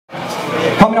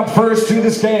Coming up first to the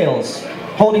scales,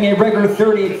 holding a record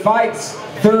 38 fights,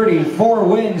 34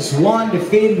 wins, 1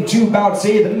 defeat and 2 bouts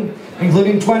even,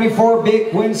 including 24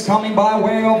 big wins coming by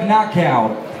way of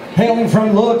knockout. Hailing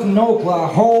from Linkert,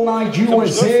 Oklahoma,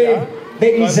 USA,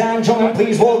 ladies and gentlemen,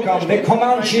 please welcome the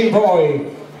Comanche boy,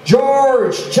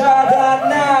 George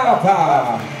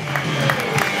Tahdooahnippah.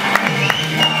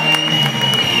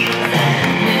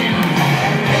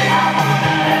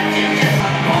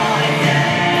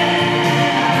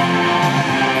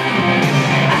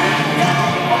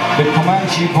 The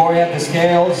Comanche boy at the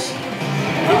scales.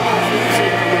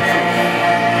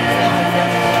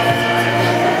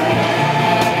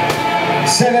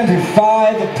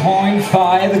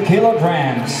 $75.5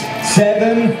 kilograms.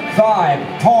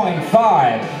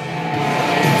 75.5.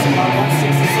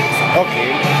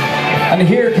 Okay. And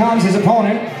here comes his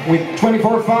opponent with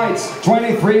 24 fights,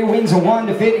 23 wins and 1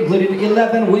 defeat, including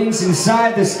 11 wins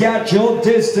inside the scheduled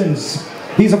distance.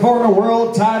 He's a former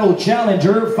world title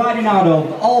challenger fighting out of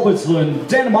Albertslund,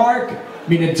 Denmark,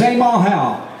 Dmitry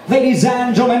Kirillov. Ladies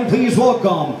and gentlemen, please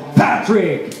welcome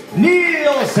Patrick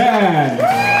Nielsen.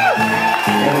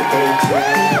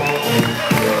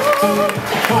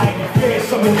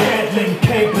 Som en gatling,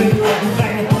 kablen ud af den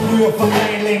ringe på ryger for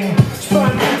maling. Spørg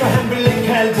en bygger, han vil ikke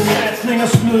kalde det satsning og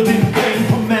smid din ben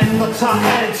på mand, der tager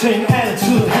alting,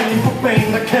 altid. Handling på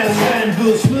banen, der kaldes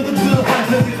vanvid. Smid det videre, han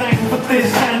bliver i ringen, for det er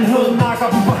sandhed. Nakker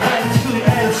dem på halvtid,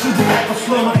 altid. Det er for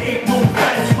slår mig ikke nogen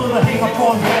faldsmid, der hænger på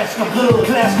en vask og rid.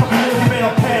 Klasker dem ned, men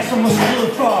der passer mig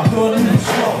skridt for hunden.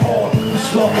 Slår hårdt,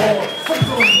 slår hårdt.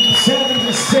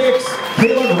 76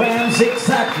 kilograms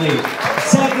exactly.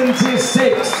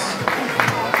 76.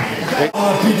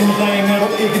 Og i din ring er du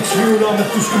ikke i tvivl om, at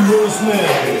du skal mødes med.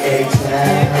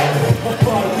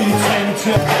 Hvorfor er du lige trænet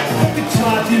til? Vi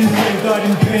tager dine penge, gør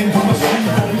din penge på maskinen.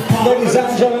 Ladies and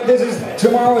gentlemen, this is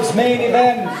tomorrow's main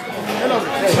event.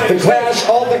 The clash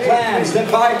of the clans, the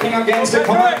Viking against the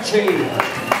Comanche.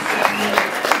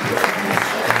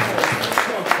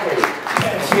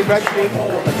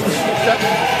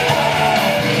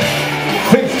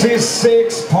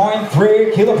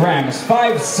 56.3 kilograms,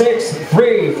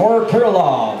 5'6" for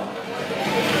Kirillov.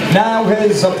 Now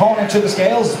his opponent to the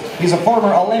scales, he's a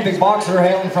former Olympic boxer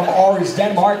hailing from Aarhus,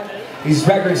 Denmark. His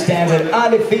record stands at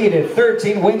undefeated,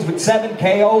 13 wins with 7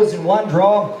 KOs and 1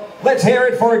 draw. Let's hear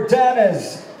it for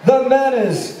Dennis, the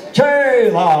Menace,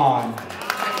 Ceylan.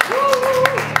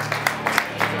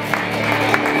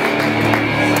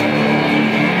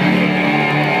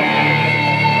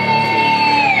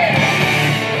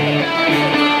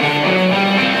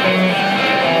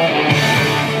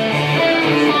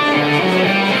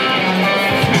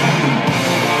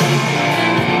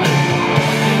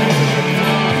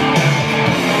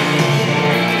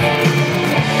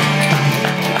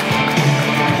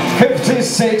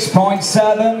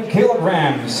 56.7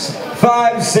 kilograms,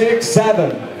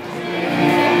 5'6'7".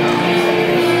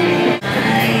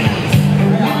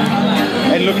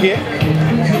 And look here.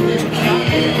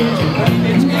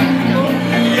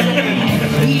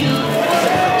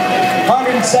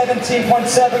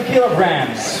 117.7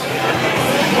 kilograms.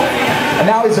 And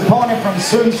now his opponent from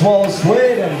Sundsvall,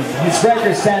 Sweden. His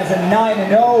record stands at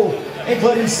 9-0,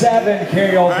 including 7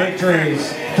 KO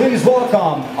victories. Please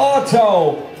welcome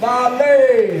Otto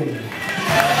Wallin.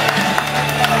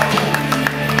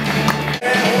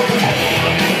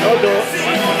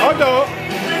 Otto.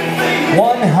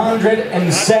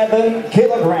 107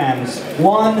 kilograms.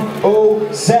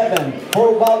 107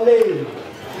 for Wallin.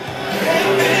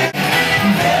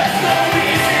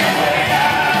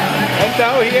 And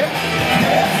down here.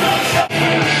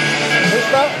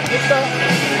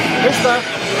 Mister.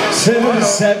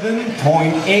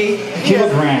 77.8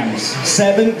 kilograms.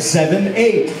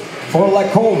 778 for La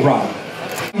Cobra.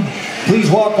 Please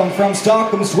welcome from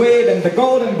Stockholm, Sweden, the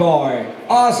golden boy,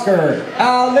 Oscar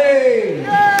Ahlin.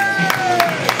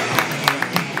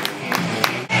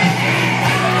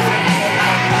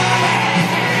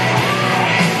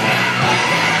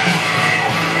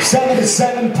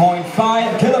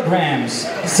 77.5 kilograms.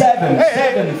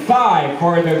 775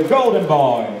 for the golden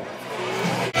boy.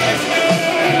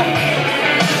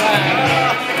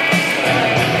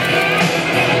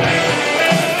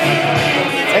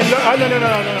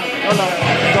 No.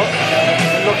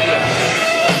 Look here.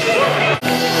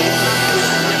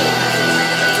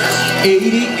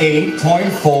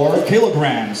 88.4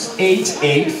 kilograms.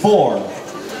 884.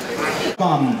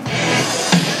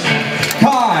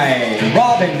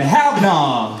 Robin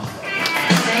Havnaa.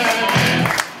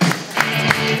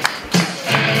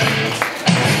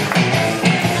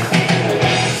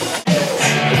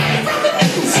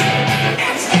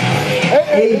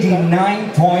 89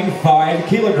 89.5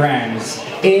 kilograms.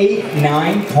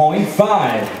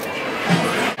 89.5.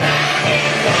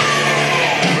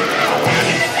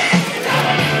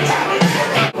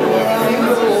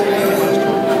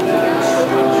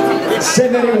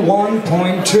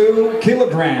 71.2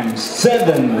 kilograms.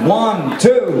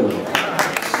 712.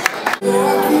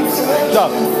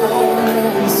 Stop.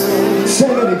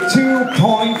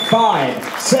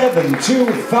 72.5.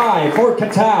 725 for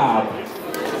Katab.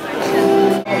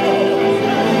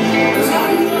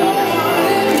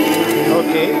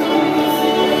 Okay.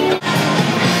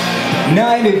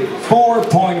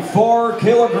 94.4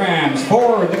 kilograms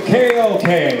for the KO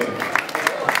Kid.